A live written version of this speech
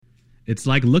It's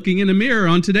like looking in a mirror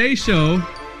on today's show.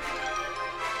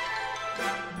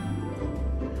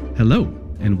 Hello,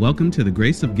 and welcome to the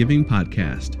Grace of Giving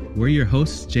podcast. We're your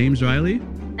hosts, James Riley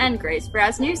and Grace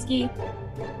Brasniewski.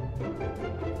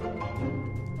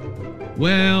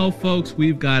 Well, folks,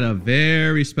 we've got a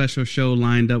very special show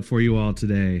lined up for you all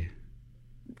today.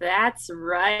 That's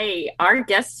right. Our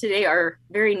guests today are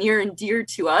very near and dear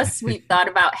to us. We thought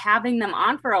about having them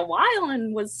on for a while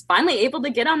and was finally able to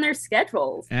get on their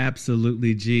schedules.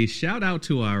 Absolutely, G. Shout out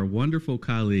to our wonderful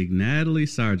colleague, Natalie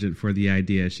Sargent, for the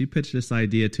idea. She pitched this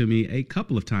idea to me a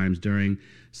couple of times during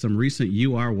some recent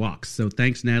UR walks. So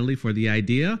thanks, Natalie, for the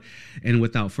idea. And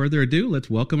without further ado, let's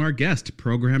welcome our guest,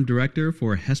 Program Director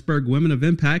for Hesburgh Women of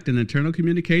Impact and Internal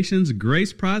Communications,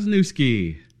 Grace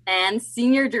Brasniewski. And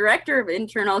Senior Director of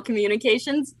Internal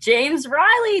Communications, James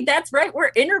Riley. That's right.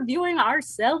 We're interviewing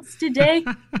ourselves today.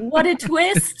 What a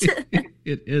twist.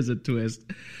 It is a twist.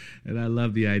 And I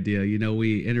love the idea. You know,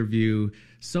 we interview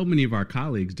so many of our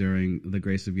colleagues during the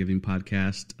Grace of Giving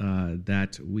podcast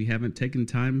that we haven't taken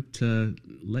time to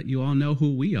let you all know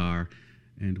who we are.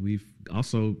 And we've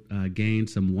also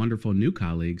gained some wonderful new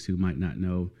colleagues who might not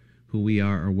know who we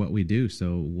are or what we do.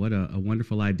 So what a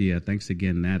wonderful idea. Thanks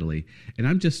again, Natalie. And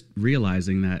I'm just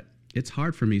realizing that it's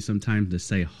hard for me sometimes to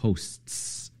say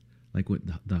hosts, like with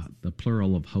the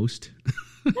plural of host.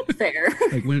 That's fair.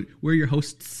 Like when we're your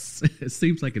hosts, it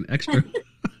seems like an extra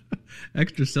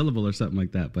extra syllable or something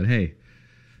like that. But hey,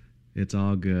 it's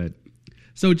all good.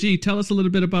 So, G, tell us a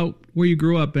little bit about where you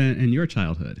grew up and your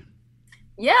childhood.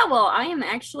 Yeah, well, I am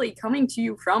actually coming to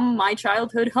you from my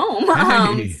childhood home.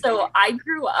 Hey. So I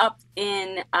grew up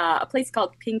in a place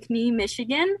called Pinckney,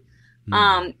 Michigan.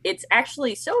 It's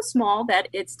actually so small that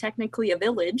it's technically a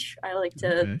village. I like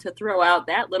to throw out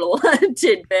that little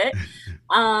tidbit.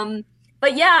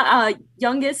 But yeah,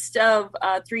 youngest of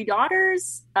three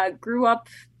daughters, grew up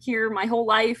here my whole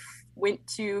life, went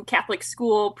to Catholic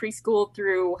school, preschool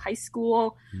through high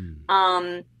school,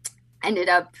 ended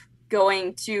up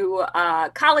going to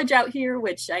college out here,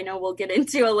 which I know we'll get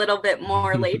into a little bit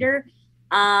more later.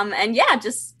 And yeah,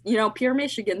 just, pure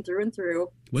Michigan through and through.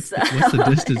 What's the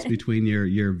distance between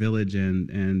your village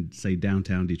and say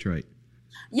downtown Detroit?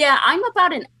 Yeah, I'm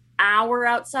about an hour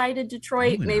outside of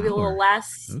Detroit, maybe a little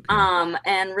less. Okay.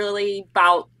 And really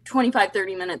about 25,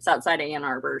 30 minutes outside of Ann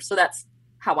Arbor. So that's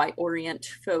how I orient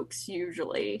folks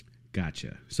usually.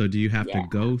 Gotcha. So do you have to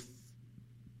go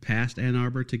past Ann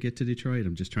Arbor to get to Detroit?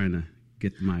 I'm just trying to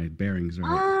get my bearings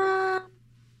right.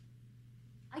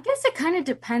 I guess it kind of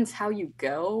depends how you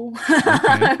go.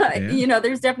 Okay, yeah.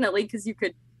 There's definitely, because you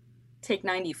could take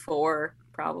 94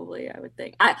 probably, I would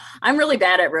think. I'm really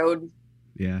bad at road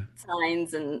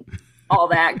signs and all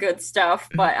that good stuff,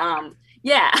 but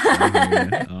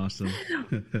yeah. Awesome.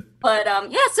 But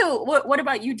so what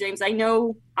about you, James? I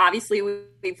know obviously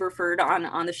we've referred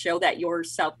on the show that you're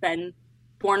South Bend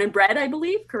born and bred, I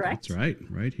believe, correct? That's right.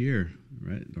 Right here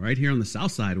on the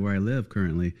south side where I live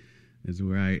currently is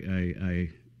where I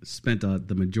spent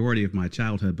the majority of my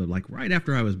childhood. But like right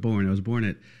after I was born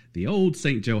at the old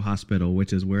St. Joe Hospital,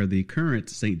 which is where the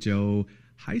current St. Joe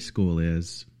High School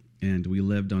is. And we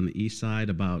lived on the east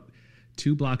side about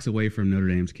 2 blocks away from Notre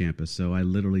Dame's campus. So I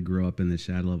literally grew up in the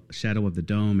shadow of the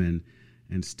dome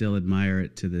and still admire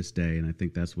it to this day. And I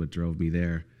think that's what drove me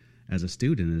there as a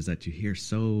student, is that you hear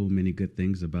so many good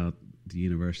things about the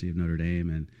University of Notre Dame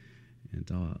and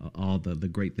all the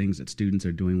great things that students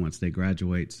are doing once they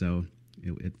graduate. So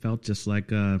it felt just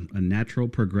like a natural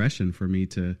progression for me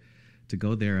to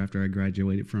go there after I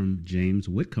graduated from James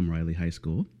Whitcomb Riley High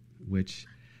School, which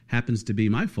happens to be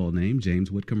my full name, James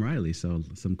Whitcomb Riley. So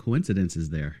some coincidences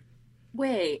there.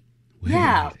 Wait.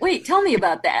 Yeah. Wait, tell me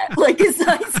about that. Like, is the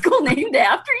high school named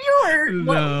after you or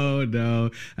what? No.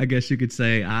 I guess you could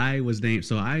say I was named.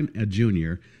 So I'm a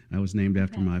junior. I was named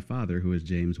after my father, who is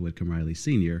James Whitcomb Riley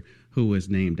Sr., who was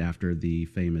named after the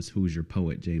famous Hoosier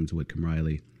poet, James Whitcomb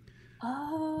Riley.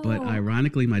 Oh. But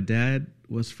ironically, my dad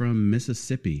was from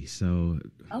Mississippi. So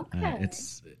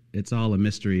it's all a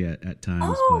mystery at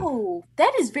times. Oh,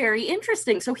 that is very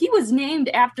interesting. So he was named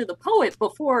after the poet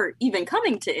before even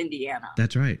coming to Indiana.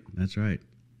 That's right. That's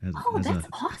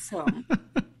awesome.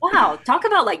 Wow. Talk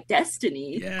about like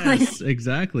destiny. Yes,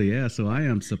 exactly. Yeah. So I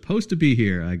am supposed to be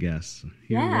here, I guess.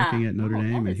 Here working at Notre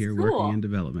Dame and here working in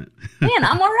development. Man,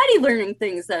 I'm already learning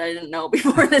things that I didn't know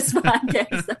before this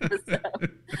podcast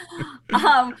episode.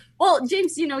 Well,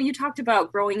 James, you talked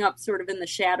about growing up sort of in the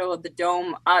shadow of the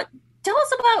dome. Tell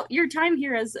us about your time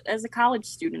here as a college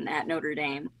student at Notre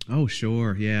Dame. Oh,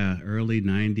 sure. Yeah. Early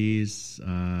 90s,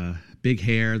 big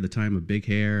hair, the time of big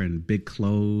hair and big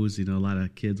clothes. A lot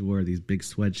of kids wore these big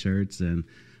sweatshirts and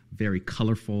very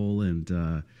colorful and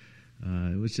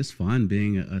It was just fun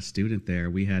being a student there.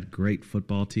 We had great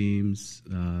football teams.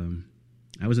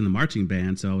 I was in the marching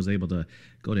band, so I was able to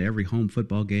go to every home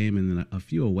football game and then a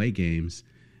few away games.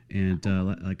 And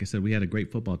like I said, we had a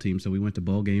great football team, so we went to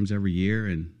bowl games every year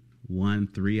and won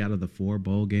 3 out of the 4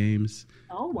 bowl games.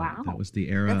 Oh, wow. That was the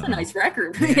era. That's a nice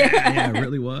record. Yeah, it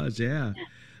really was, yeah.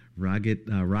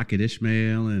 Rocket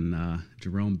Ishmael and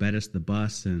Jerome Bettis, the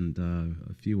Bus, and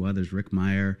a few others, Rick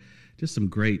Meyer. Just some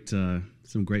great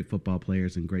football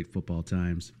players and great football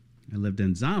times. I lived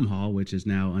in Zom Hall, which is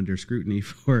now under scrutiny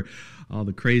for all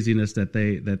the craziness that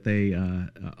they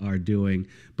are doing,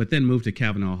 but then moved to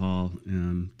Kavanaugh Hall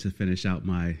to finish out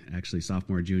my actually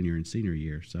sophomore, junior, and senior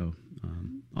year. So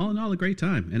all in all, a great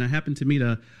time. And I happened to meet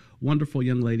a wonderful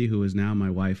young lady who is now my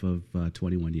wife of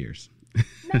 21 years.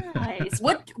 Nice.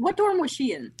 What dorm was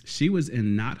she in? She was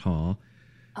in Knott Hall,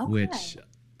 which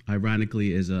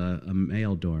ironically is a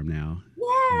male dorm now.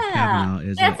 Yeah,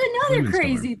 that's another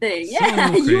crazy thing.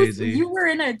 Yeah, so crazy. You were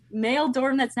in a male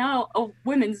dorm that's now a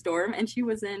women's dorm, and she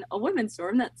was in a women's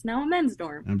dorm that's now a men's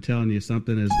dorm. I'm telling you,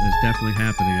 something is definitely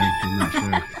happening. I'm not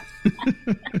sure.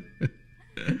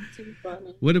 Too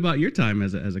funny. What about your time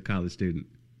as a college student?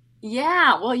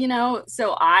 Yeah, well,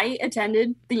 so I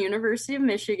attended the University of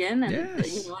Michigan, and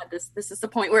yes. This is the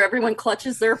point where everyone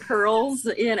clutches their pearls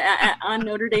on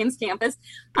Notre Dame's campus.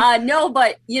 No,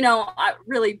 but I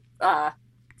really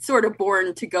sort of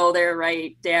born to go there,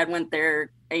 right? Dad went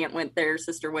there, aunt went there,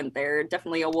 sister went there.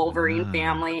 Definitely a Wolverine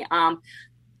family.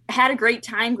 Had a great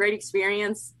time, great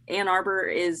experience. Ann Arbor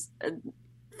is a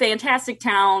fantastic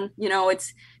town.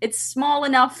 It's small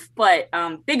enough, but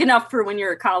big enough for when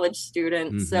you're a college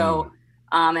student. Mm-hmm. So,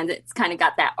 and it's kind of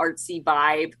got that artsy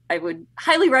vibe. I would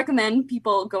highly recommend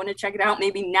people going to check it out.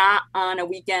 Maybe not on a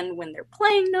weekend when they're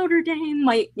playing Notre Dame,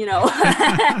 might,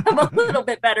 have a little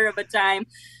bit better of a time.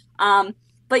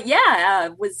 But yeah,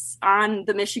 was on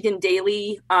the Michigan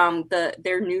Daily,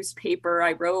 their newspaper.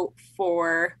 I wrote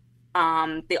for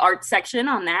the art section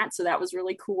on that, so that was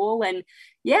really cool. And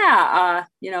yeah,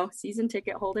 season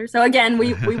ticket holder. So again,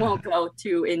 we won't go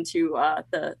too into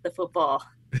the football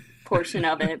portion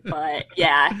of it, but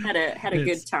yeah, had a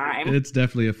good time. It's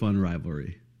definitely a fun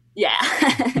rivalry. Yeah.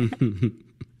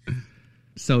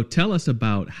 So tell us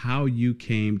about how you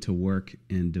came to work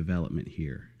in development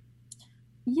here.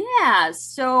 Yeah,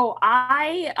 so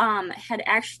I had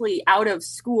actually out of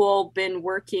school been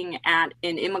working at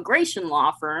an immigration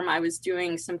law firm. I was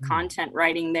doing some content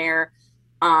writing there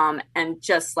and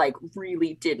just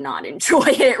really did not enjoy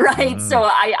it, right? So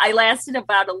I lasted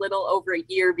about a little over a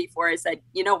year before I said,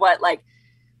 you know what,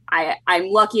 I'm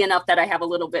lucky enough that I have a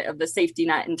little bit of the safety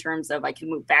net in terms of I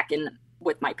can move back in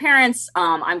with my parents.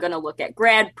 I'm going to look at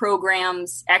grad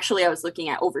programs. Actually, I was looking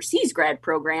at overseas grad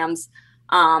programs.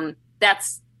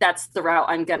 That's the route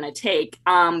I'm going to take.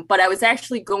 But I was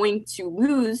actually going to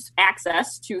lose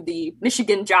access to the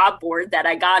Michigan job board that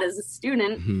I got as a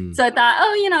student. Mm-hmm. So I thought,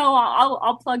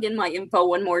 I'll plug in my info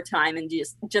one more time and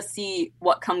just see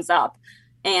what comes up.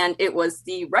 And it was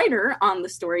the writer on the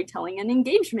storytelling and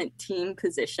engagement team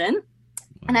position.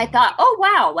 Wow. And I thought, oh,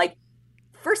 wow,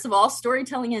 first of all,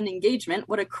 storytelling and engagement,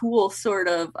 what a cool sort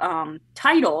of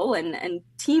title and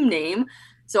team name.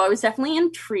 So I was definitely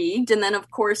intrigued. And then, of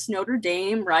course, Notre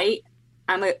Dame, right?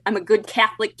 I'm a good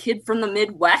Catholic kid from the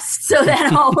Midwest, so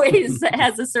that always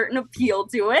has a certain appeal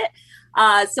to it.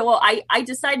 So I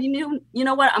decided, you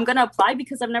know what, I'm going to apply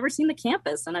because I've never seen the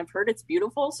campus and I've heard it's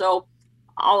beautiful. So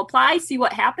I'll apply, see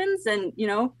what happens. And,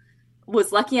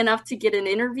 was lucky enough to get an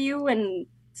interview and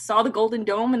saw the Golden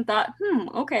Dome and thought,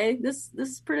 okay, this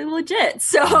is pretty legit.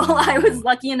 So I was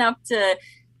lucky enough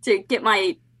to get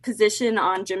my position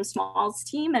on Jim Small's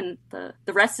team, and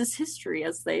the rest is history,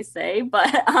 as they say. But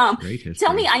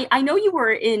tell me, I know you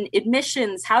were in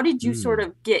admissions. How did you sort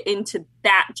of get into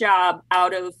that job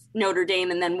out of Notre Dame,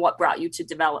 and then what brought you to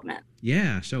development?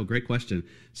 Yeah, so great question.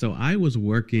 So I was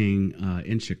working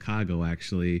in Chicago,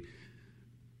 actually,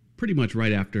 pretty much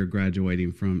right after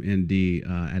graduating from ND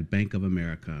at Bank of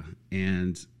America.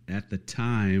 And at the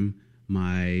time,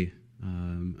 my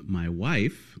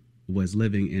wife was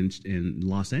living in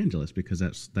Los Angeles because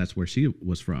that's where she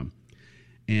was from.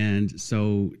 And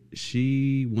so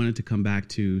she wanted to come back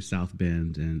to South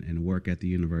Bend and work at the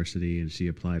university, and she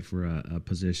applied for a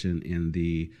position in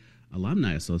the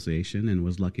Alumni Association and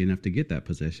was lucky enough to get that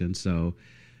position. So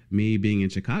me being in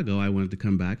Chicago, I wanted to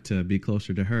come back to be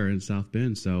closer to her in South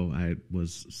Bend. So I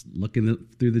was looking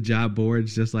through the job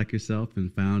boards just like yourself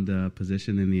and found a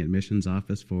position in the admissions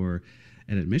office for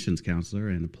an admissions counselor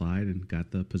and applied and got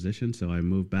the position. So I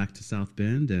moved back to South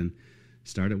Bend and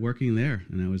started working there.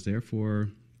 And I was there for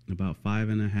about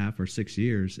 5.5 or 6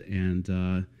 years.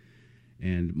 And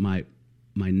And my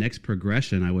next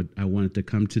progression, I wanted to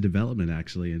come to development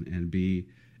actually and be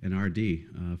an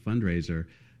RD fundraiser.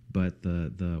 But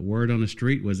the word on the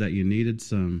street was that you needed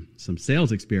some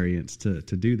sales experience to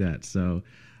do that. So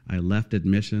I left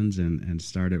admissions and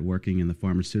started working in the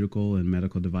pharmaceutical and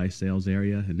medical device sales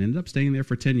area, and ended up staying there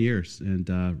for 10 years and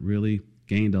really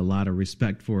gained a lot of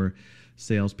respect for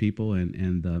salespeople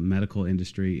and the medical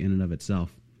industry in and of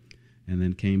itself. And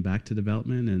then came back to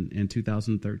development in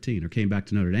 2013, or came back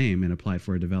to Notre Dame and applied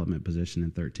for a development position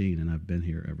in 2013, and I've been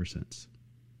here ever since.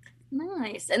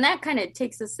 Nice. And that kind of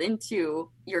takes us into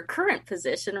your current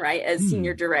position, right, as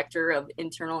Senior Director of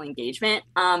Internal Engagement.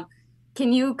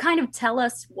 Can you kind of tell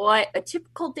us what a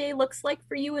typical day looks like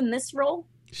for you in this role?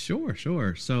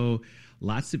 Sure. So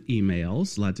lots of email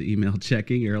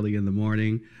checking early in the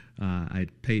morning. I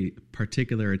pay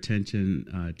particular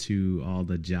attention to all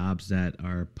the jobs that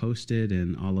are posted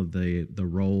and all of the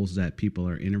roles that people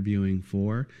are interviewing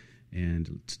for.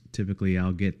 And typically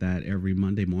I'll get that every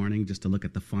Monday morning just to look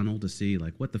at the funnel to see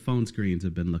like what the phone screens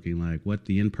have been looking like, what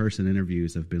the in-person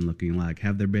interviews have been looking like.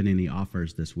 Have there been any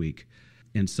offers this week?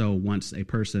 And so once a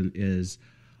person is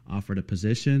offered a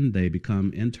position, they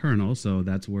become internal. So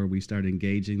that's where we start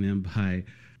engaging them by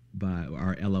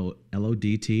our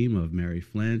LOD team of Mary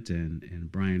Flint and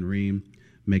Brian Ream,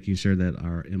 making sure that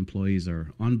our employees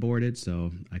are onboarded.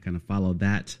 So I kind of follow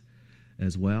that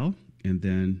as well. And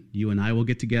then you and I will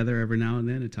get together every now and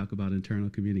then and talk about internal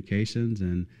communications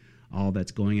and all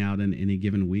that's going out in any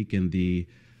given week. And the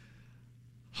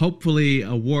hopefully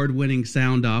award-winning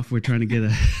Sound Off. We're trying to get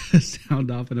a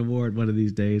Sound Off an award one of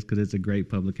these days because it's a great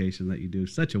publication that you do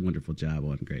such a wonderful job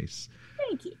on, Grace.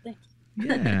 Thank you.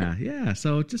 Yeah.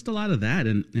 So just a lot of that.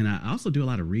 And I also do a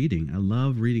lot of reading. I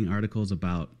love reading articles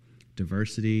about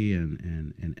diversity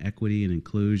and equity and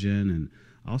inclusion and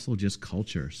also just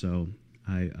culture. So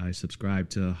I subscribe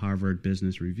to Harvard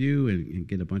Business Review and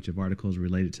get a bunch of articles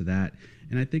related to that.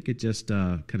 And I think it just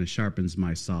kind of sharpens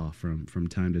my saw from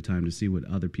time to time to see what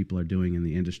other people are doing in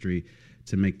the industry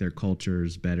to make their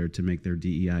cultures better, to make their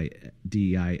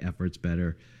DEI efforts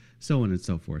better, so on and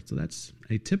so forth. So that's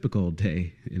a typical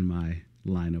day in my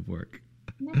line of work.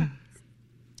 Nice.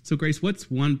 So Grace,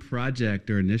 what's one project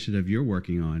or initiative you're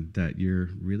working on that you're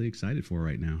really excited for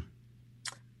right now?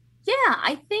 Yeah,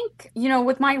 I think,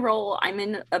 with my role, I'm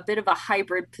in a bit of a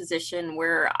hybrid position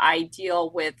where I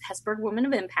deal with Hesburgh Women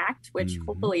of Impact, which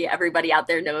hopefully everybody out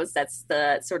there knows that's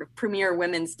the sort of premier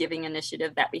women's giving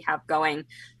initiative that we have going.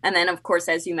 And then, of course,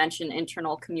 as you mentioned,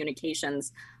 internal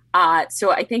communications.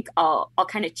 So I think I'll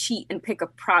kind of cheat and pick a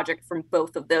project from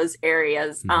both of those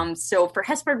areas. So for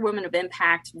Hesburgh Women of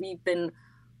Impact, we've been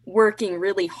working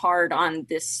really hard on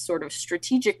this sort of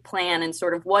strategic plan and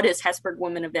sort of what is Hesburgh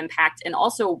Women of Impact and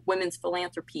also women's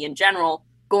philanthropy in general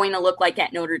going to look like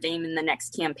at Notre Dame in the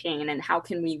next campaign, and how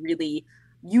can we really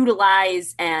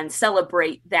utilize and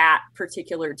celebrate that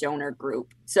particular donor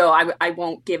group. So I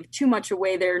won't give too much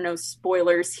away there, no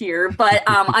spoilers here, but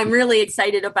I'm really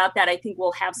excited about that. I think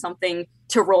we'll have something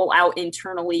to roll out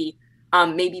internally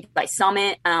maybe by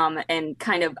summit, and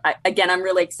kind of, again, I'm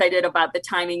really excited about the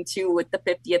timing too with the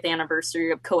 50th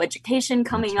anniversary of coeducation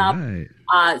coming up.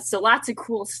 Right. So lots of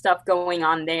cool stuff going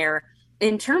on there.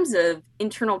 In terms of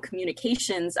internal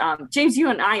communications, James, you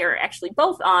and I are actually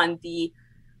both on the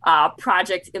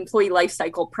project, Employee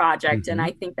Lifecycle Project, and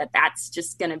I think that that's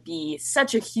just going to be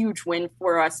such a huge win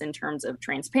for us in terms of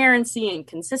transparency and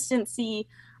consistency.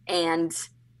 And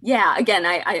yeah, again,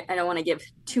 I don't want to give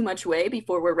too much away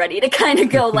before we're ready to kind of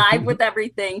go live with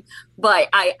everything. But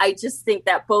I just think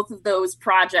that both of those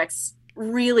projects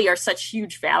really are such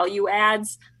huge value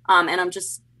adds. And I'm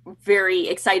just very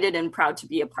excited and proud to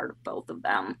be a part of both of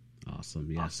them.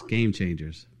 Awesome. Yes. Game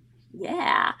changers.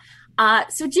 Yeah.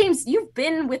 So James, you've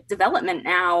been with development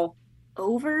now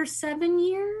over 7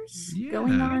 years,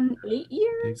 going on 8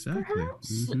 years, exactly.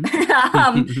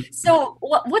 Perhaps. So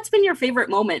what's been your favorite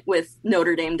moment with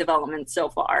Notre Dame development so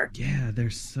far? Yeah,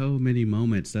 there's so many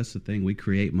moments. That's the thing. We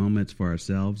create moments for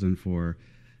ourselves and for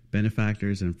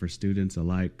benefactors and for students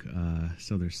alike.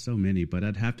 So there's so many, but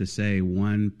I'd have to say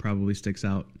one probably sticks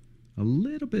out a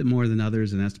little bit more than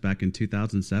others, and that's back in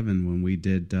 2007 when we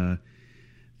did the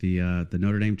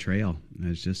Notre Dame Trail. It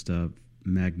was just a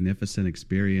magnificent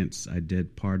experience. I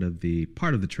did part of the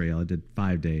trail. I did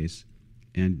 5 days,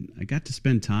 and I got to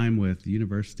spend time with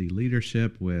university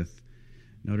leadership, with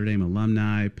Notre Dame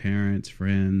alumni, parents,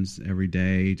 friends every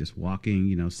day, just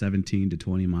walking, 17 to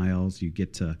 20 miles. You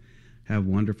get to have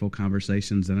wonderful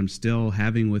conversations that I'm still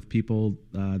having with people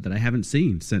that I haven't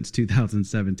seen since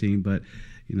 2017, but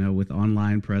with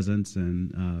online presence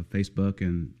and Facebook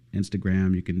and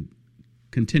Instagram, you can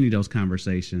continue those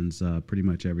conversations pretty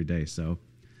much every day. So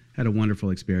had a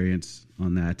wonderful experience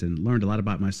on that and learned a lot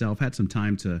about myself. Had some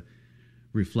time to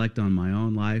reflect on my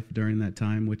own life during that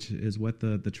time, which is what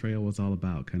the trail was all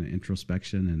about, kind of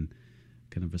introspection and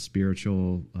kind of a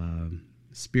spiritual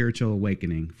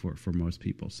awakening for most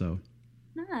people. So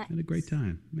nice. Had a great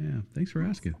time. Yeah. Thanks for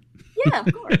asking. Yeah,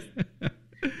 of course.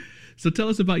 So tell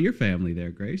us about your family there,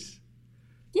 Grace.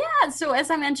 Yeah, so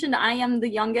as I mentioned, I am the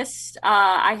youngest.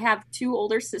 I have two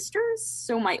older sisters.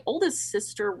 So my oldest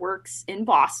sister works in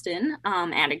Boston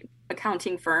at an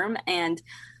accounting firm, and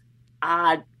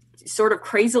sort of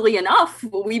crazily enough,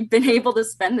 we've been able to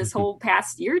spend this whole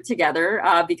past year together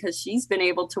because she's been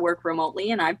able to work remotely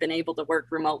and I've been able to work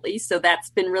remotely. So that's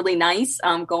been really nice,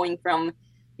 going from,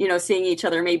 seeing each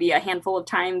other maybe a handful of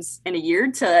times in a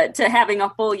year to having a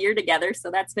full year together.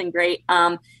 So that's been great.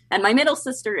 And my middle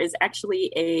sister is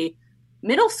actually a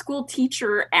middle school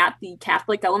teacher at the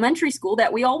Catholic elementary school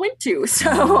that we all went to.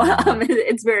 So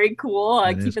it's very cool,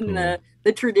 keeping cool.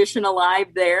 the tradition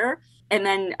alive there. And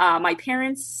then my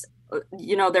parents,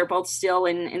 they're both still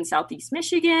in Southeast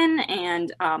Michigan.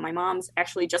 And my mom's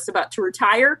actually just about to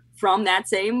retire from that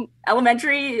same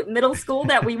elementary middle school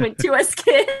that we went to as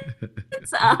kids.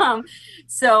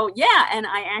 So, yeah, and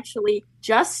I actually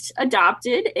just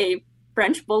adopted a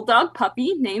French bulldog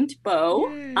puppy named Bo.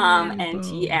 And Bo.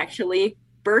 He actually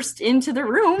burst into the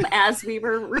room as we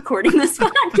were recording this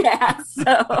podcast.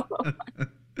 So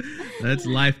that's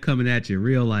life coming at you,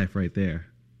 real life right there.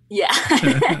 Yeah.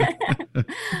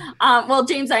 Well,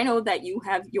 James, I know that you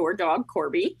have your dog,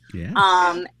 Corby. Yes.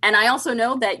 And I also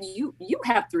know that you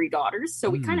have three daughters, so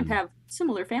we kind of have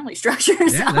similar family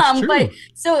structures. Yeah, that's true. But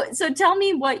so tell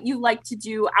me what you like to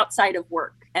do outside of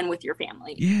work and with your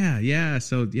family. Yeah.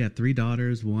 So three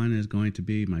daughters. One is going to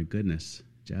be, my goodness,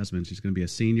 Jasmine. She's going to be a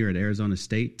senior at Arizona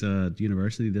State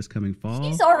University this coming fall.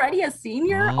 She's already a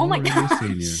senior? Oh my gosh.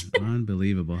 Senior.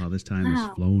 Unbelievable how this time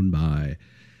has flown by.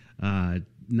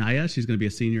 Naya, she's going to be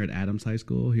a senior at Adams High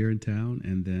School here in town.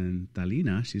 And then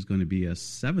Talina, she's going to be a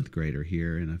 7th grader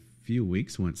here in a few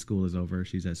weeks once school is over.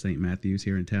 She's at St. Matthew's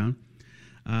here in town.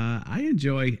 I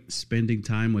enjoy spending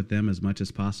time with them as much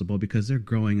as possible because they're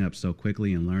growing up so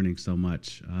quickly and learning so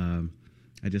much.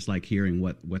 I just like hearing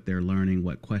what they're learning,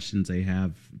 what questions they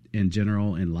have in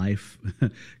general in life,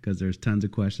 because there's tons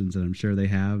of questions that I'm sure they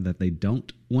have that they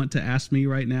don't want to ask me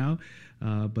right now.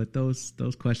 But those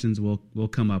questions will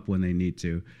come up when they need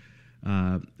to.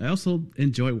 I also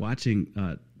enjoy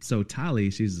watching. So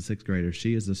Tali, she's a 6th grader.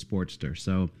 She is a sportster.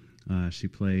 So she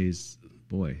plays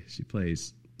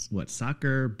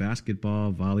soccer,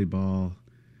 basketball, volleyball.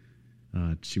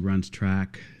 She runs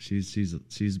track. She's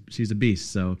a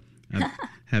beast. So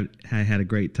I had a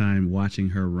great time watching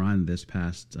her run this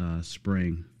past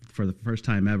spring for the first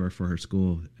time ever for her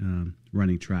school,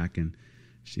 running track, and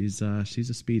she's a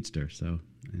speedster. So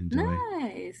I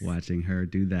enjoy watching her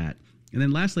do that. And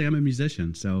then lastly, I'm a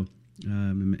musician, so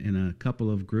I'm in a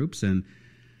couple of groups, and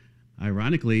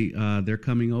ironically, they're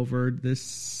coming over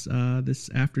this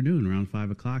afternoon around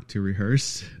 5:00 to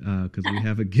rehearse because we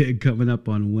have a gig coming up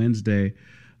on Wednesday.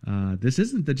 This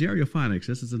isn't the Geriophonics.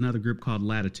 This is another group called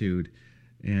Latitude,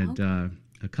 and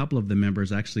a couple of the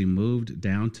members actually moved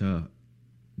down to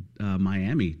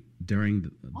Miami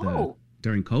during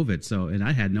during COVID. So, and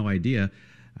I had no idea.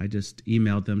 I just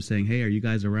emailed them saying, "Hey, are you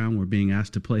guys around? We're being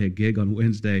asked to play a gig on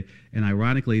Wednesday." And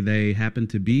ironically, they happened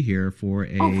to be here for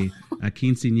a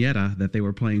quinceañera that they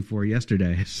were playing for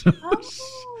yesterday.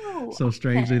 So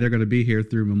strangely, they're going to be here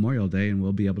through Memorial Day, and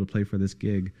we'll be able to play for this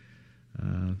gig.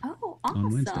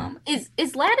 Awesome!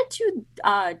 Is Latitude?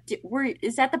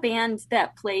 Is that the band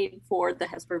that played for the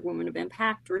Hesburgh Women of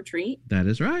Impact retreat? That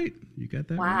is right. You got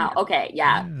that. Wow. Right. Okay.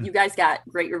 Yeah. You guys got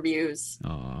great reviews.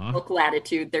 Aww. Book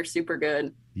Latitude. They're super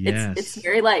good. Yes. It's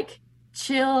very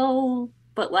chill,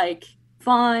 but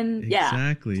fun.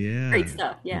 Exactly. Yeah. Great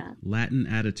stuff. Yeah. Latin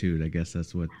attitude. I guess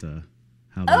that's what.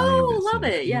 How they named it. Love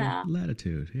it. Yeah.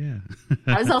 Latitude. Yeah.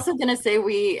 I was also gonna say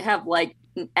we have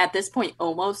at this point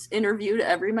almost interviewed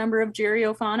every member of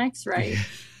Geriophonics, right?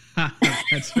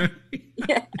 That's right.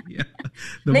 Yeah.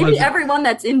 Maybe everyone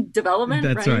that's in development.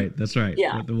 That's right. That's right.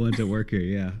 Yeah. The ones that work here.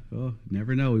 Yeah. Oh,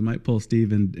 never know. We might pull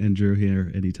Steve and Drew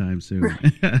here anytime soon.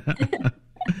 Right.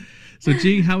 So,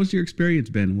 G, how has your experience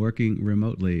been working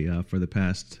remotely for the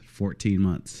past 14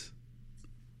 months?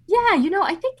 Yeah,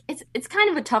 I think it's kind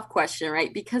of a tough question,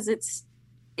 right? Because it's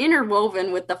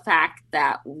interwoven with the fact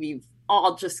that we've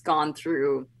all just gone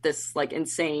through this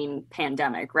insane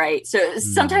pandemic, right? So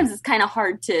sometimes it's kind of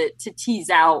hard to tease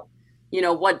out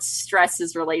what stress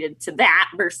is related to that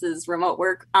versus remote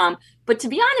work. But to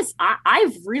be honest,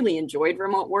 I've really enjoyed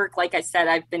remote work. Like I said,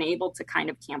 I've been able to kind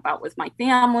of camp out with my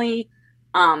family.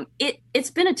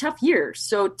 It's been a tough year.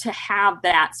 So to have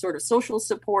that sort of social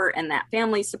support and that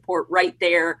family support right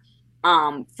there,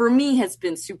 for me has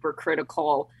been super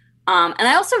critical. And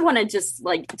I also want to just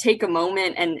like take a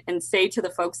moment and say to the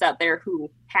folks out there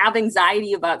who have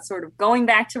anxiety about sort of going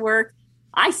back to work,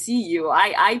 I see you.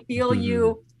 I feel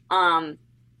you.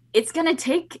 It's going to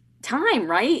take time,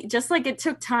 right? Just like it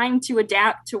took time to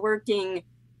adapt to working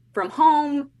from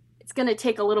home. It's going to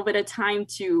take a little bit of time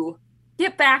to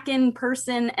get back in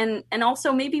person. And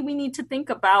also maybe we need to think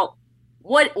about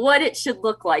what it should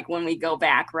look like when we go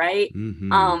back, right?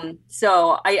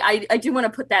 So I do want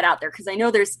to put that out there because I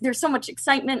know there's so much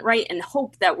excitement, right, and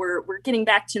hope that we're getting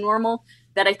back to normal,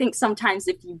 that I think sometimes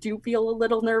if you do feel a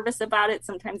little nervous about it,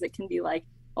 sometimes it can be like,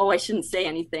 oh, I shouldn't say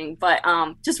anything. But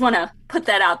just want to put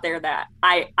that out there that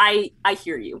I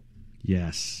hear you.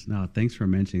 Yes. No, thanks for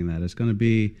mentioning that. It's going to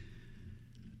be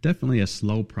definitely a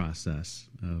slow process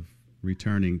of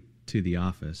returning to the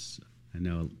office. I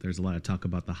know there's a lot of talk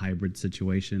about the hybrid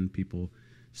situation, people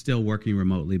still working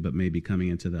remotely, but maybe coming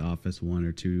into the office 1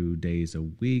 or 2 days a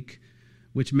week,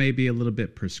 which may be a little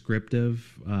bit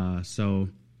prescriptive. It's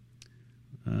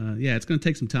going to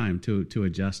take some time to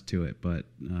adjust to it, but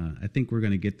I think we're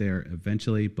going to get there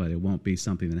eventually, but it won't be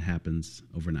something that happens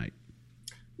overnight.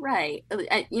 Right.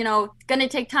 Going to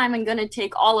take time and going to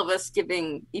take all of us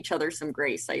giving each other some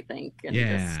grace, I think. And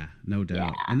no doubt.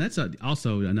 Yeah. And that's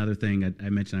also another thing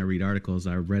I mentioned. I read articles.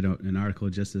 I read an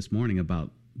article just this morning about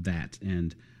that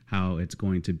and how it's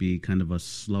going to be kind of a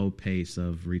slow pace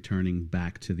of returning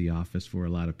back to the office for a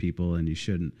lot of people. And you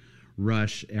shouldn't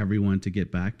rush everyone to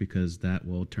get back because that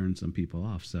will turn some people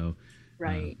off. So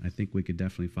right. I think we could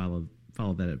definitely follow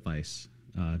that advice,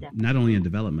 not only in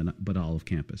development, but all of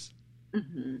campus.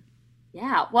 Mm-hmm.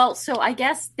 Yeah. Well, so I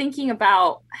guess thinking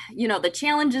about, the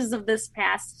challenges of this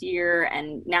past year,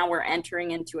 and now we're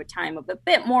entering into a time of a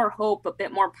bit more hope, a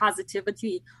bit more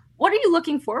positivity. What are you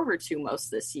looking forward to most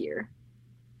this year?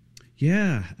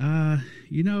 Yeah.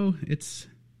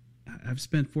 I've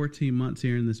spent 14 months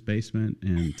here in this basement,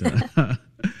 and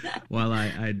while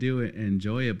I do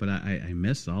enjoy it, but I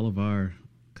miss all of our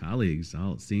colleagues,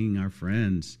 seeing our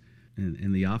friends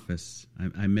in the office.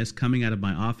 I miss coming out of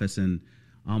my office and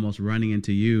almost running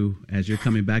into you as you're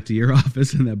coming back to your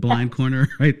office in that blind corner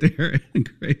right there in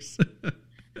Grace.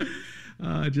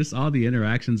 Just all the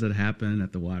interactions that happen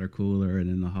at the water cooler and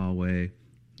in the hallway.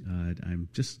 I'm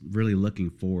just really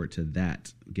looking forward to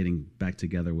that, getting back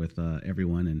together with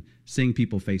everyone and seeing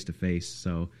people face to face.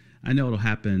 So I know it'll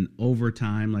happen over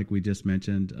time, like we just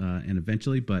mentioned, and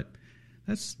eventually, but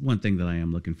that's one thing that I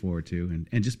am looking forward to.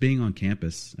 And just being on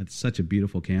campus. It's such a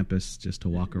beautiful campus just to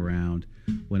walk around.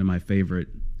 One of my favorite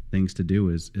things to do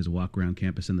is walk around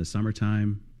campus in the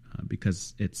summertime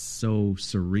because it's so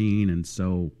serene and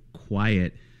so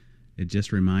quiet. It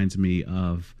just reminds me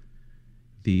of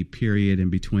the period in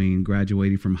between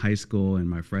graduating from high school and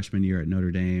my freshman year at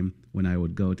Notre Dame, when I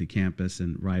would go to campus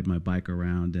and ride my bike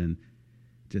around and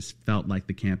just felt like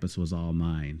the campus was all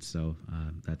mine. So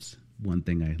that's one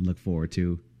thing I look forward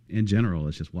to in general,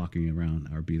 is just walking around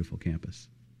our beautiful campus.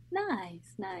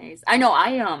 Nice. I know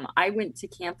I went to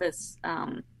campus.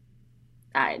 Now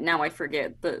I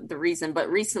forget the reason, but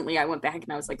recently I went back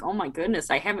and I was like, oh my goodness,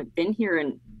 I haven't been here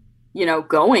in,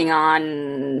 going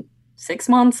on 6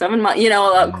 months, 7 months,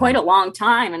 quite a long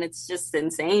time. And it's just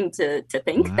insane to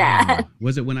think that.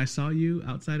 Was it when I saw you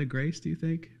outside of Grace, do you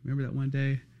think? Remember that one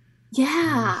day?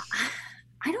 Yeah.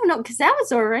 I don't know, because that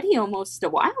was already almost a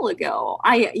while ago.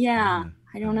 I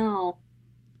don't know.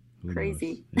 Who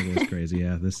crazy. Knows? It was crazy.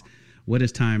 Yeah. What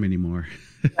is time anymore?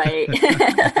 Right.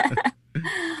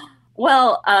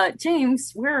 Well,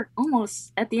 James, we're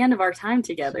almost at the end of our time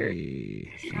together.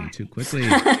 Going too quickly.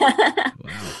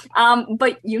 Wow.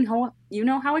 But you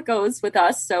know how it goes with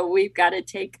us, so we've got to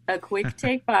take a quick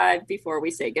take 5 before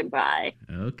we say goodbye.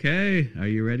 Okay. Are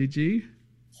you ready, G?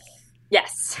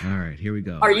 Yes. All right, here we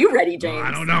go. Are you ready, James?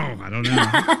 I don't know.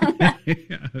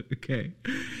 Okay.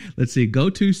 Let's see.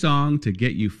 Go-to song to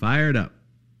get you fired up.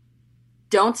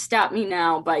 Don't Stop Me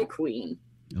Now by Queen.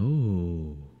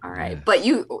 Oh. All right. Yes. But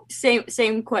you,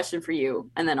 same question for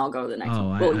you, and then I'll go to the next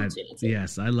one.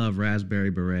 Yes, I love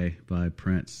Raspberry Beret by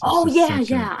Prince. Oh,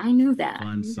 yeah. I knew that.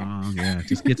 Fun song. Yeah, it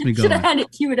just gets me going. Should have had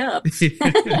it queued up.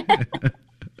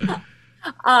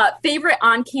 Favorite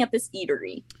on-campus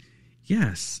eatery?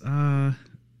 Yes,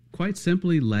 quite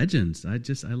simply Legends. I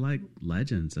like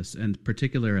Legends, and in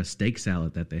particular a steak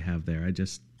salad that they have there. I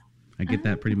get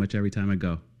that pretty much every time I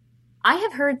go. I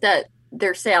have heard that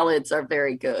their salads are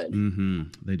very good. Mm-hmm.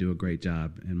 They do a great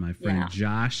job. And my friend Yeah.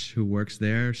 Josh, who works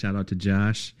there, shout out to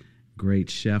Josh, great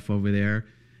chef over there.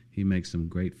 He makes some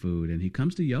great food, and he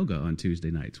comes to yoga on Tuesday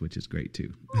nights, which is great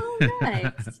too. Oh,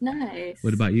 nice.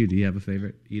 What about you? Do you have a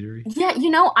favorite eatery? Yeah,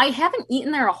 I haven't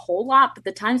eaten there a whole lot, but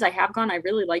the times I have gone, I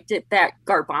really liked it. That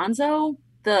Garbanzo,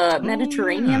 the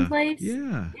Mediterranean place.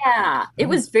 Yeah. Yeah, it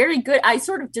was very good. I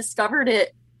sort of discovered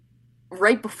it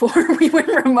right before we went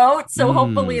remote, so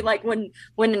hopefully, like when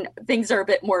things are a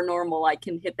bit more normal, I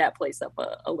can hit that place up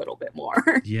a little bit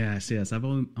more. Yes. I've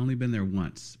only been there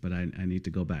once, but I need to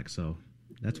go back. So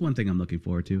that's one thing I'm looking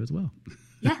forward to as well.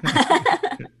 Yeah.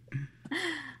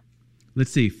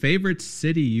 Let's see. Favorite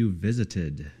city you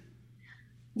visited?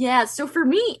 Yeah, so for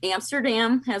me,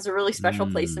 Amsterdam has a really special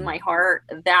place in my heart.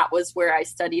 That was where I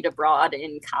studied abroad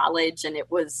in college, and it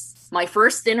was my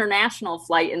first international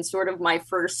flight and sort of my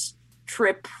first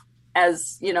trip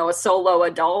as, a solo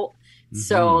adult.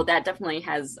 So that definitely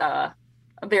has a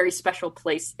very special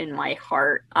place in my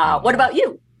heart. What about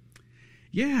you?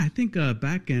 Yeah, I think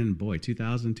back in,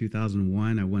 2000,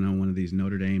 2001, I went on one of these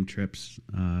Notre Dame trips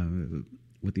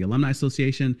with the Alumni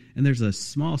Association, and there's a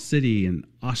small city in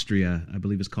Austria, I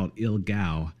believe it's called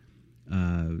Ilgau.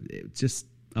 It's just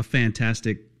a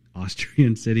fantastic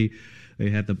Austrian city. They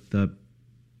had the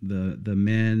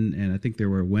men, and I think there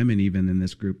were women even in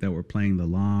this group that were playing the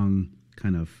long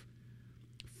kind of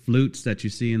flutes that you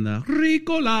see in the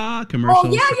Ricola commercials. Oh,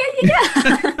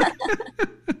 yeah.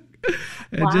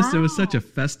 And it was such a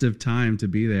festive time to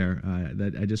be there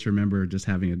that I just remember just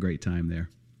having a great time there.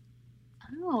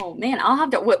 Oh man, I'll have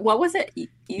to. What was it?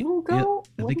 Ilgau?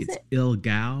 I think it's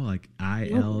Ilgau, like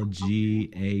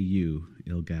ILGAU.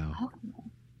 Ilgau. Oh,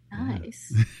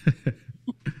 nice.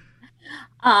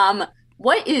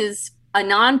 What is a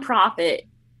nonprofit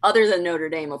other than Notre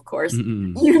Dame, of course,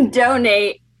 you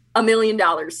donate $1 million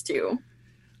to?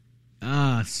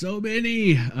 So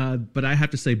many. But I have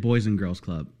to say Boys and Girls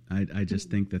Club. I just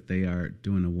think that they are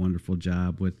doing a wonderful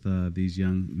job with these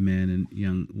young men and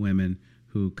young women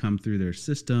who come through their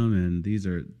system. And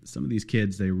some of these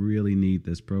kids, they really need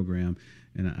this program.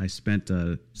 And I spent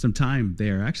some time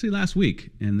there actually last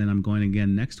week. And then I'm going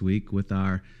again next week with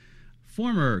our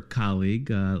former colleague,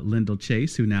 Lyndall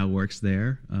Chase, who now works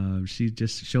there. She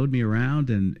just showed me around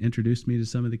and introduced me to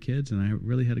some of the kids. And I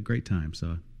really had a great time.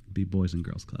 So be Boys and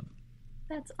Girls Club.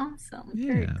 That's awesome.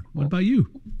 Yeah. Cool. What about you?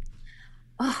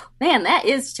 Oh, man, that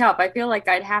is tough. I feel like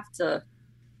I'd have to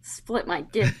split my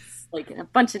gifts like in a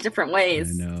bunch of different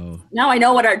ways. I know. Now I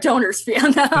know what our donors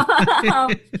feel. But,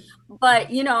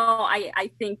 I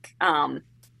think,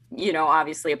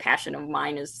 obviously a passion of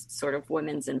mine is sort of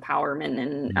women's empowerment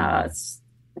and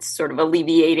sort of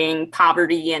alleviating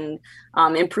poverty and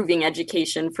improving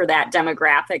education for that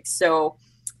demographic. So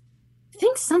I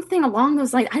think something along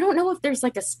those lines. I don't know if there's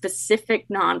like a specific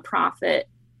nonprofit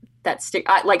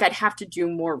I'd have to do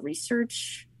more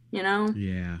research,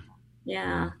 Yeah.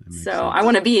 So sense. I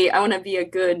want to be a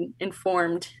good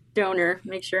informed donor,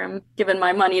 make sure I'm giving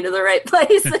my money to the right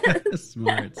place.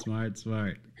 Smart.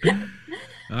 All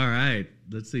right.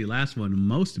 Let's see. Last one.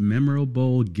 Most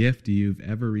memorable gift you've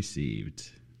ever received.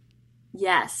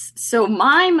 Yes. So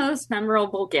my most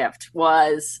memorable gift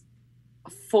was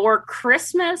for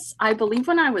Christmas, I believe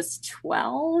when I was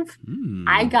 12,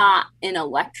 I got an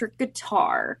electric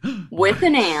guitar with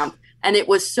an amp, and it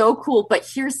was so cool. But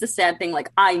here's the sad thing,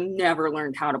 I never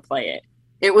learned how to play it.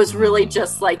 It was really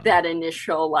just like that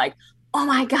initial, oh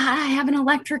my God, I have an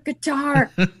electric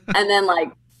guitar. And then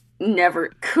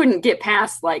never couldn't get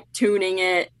past tuning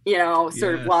it,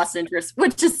 sort of lost interest,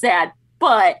 which is sad.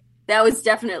 But that was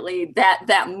definitely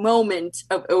that moment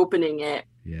of opening it.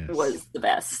 Yes. Was the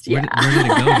best. Yeah. Where did it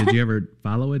go? Did you ever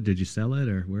follow it? Did you sell it,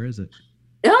 or where is it?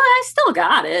 Oh, I still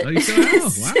got it. Oh, you still have?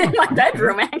 It's in my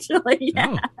bedroom, actually.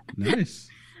 Yeah. Oh, nice.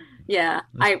 Yeah.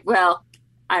 I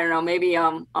don't know. Maybe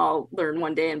I'll learn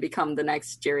one day and become the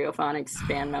next Stereophonics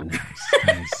band member.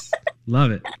 Nice.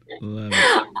 Love it.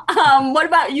 What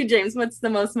about you, James? What's the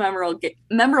most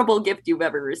memorable gift you've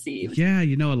ever received? Yeah,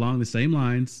 along the same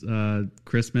lines,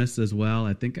 Christmas as well.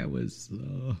 I think I was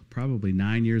probably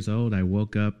 9 years old. I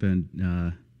woke up and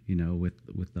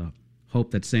with the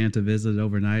hope that Santa visited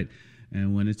overnight,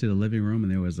 and went into the living room,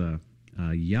 and there was a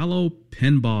yellow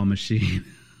pinball machine.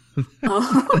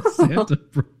 Santa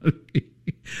brought me.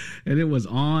 And it was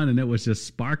on, and it was just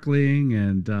sparkling,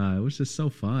 and it was just so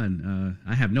fun.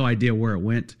 I have no idea where it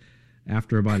went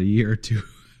after about a year or two.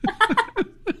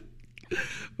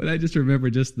 But I just remember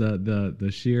just the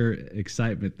sheer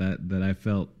excitement that I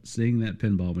felt seeing that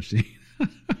pinball machine.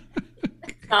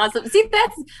 Awesome. See,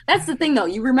 that's the thing, though.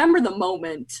 You remember the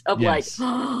moment of yes.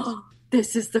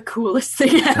 this is the coolest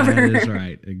thing ever. That is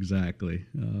right. Exactly.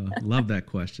 Love that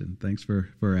question. Thanks for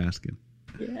asking.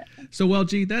 Yeah. So, well,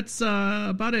 G, that's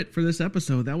about it for this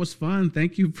episode. That was fun.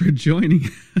 Thank you for joining.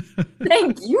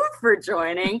 Thank you for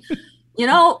joining. You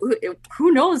know,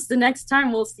 who knows the next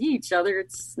time we'll see each other.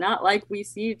 It's not like we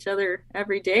see each other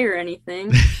every day or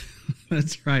anything.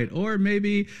 That's right. Or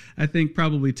maybe, I think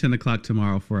probably 10 o'clock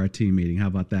tomorrow for our team meeting. How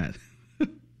about that?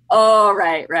 Oh,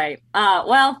 right.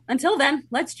 Well, until then,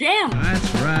 let's jam.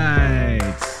 That's right.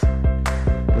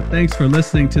 Well, thanks for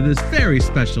listening to this very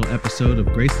special episode of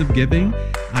Grace of Giving.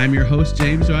 I'm your host,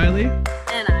 James Riley.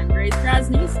 And I'm Grace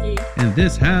Krasniewski. And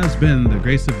this has been the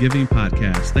Grace of Giving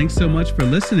podcast. Thanks so much for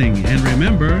listening. And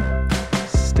remember,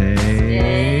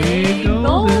 stay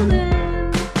golden.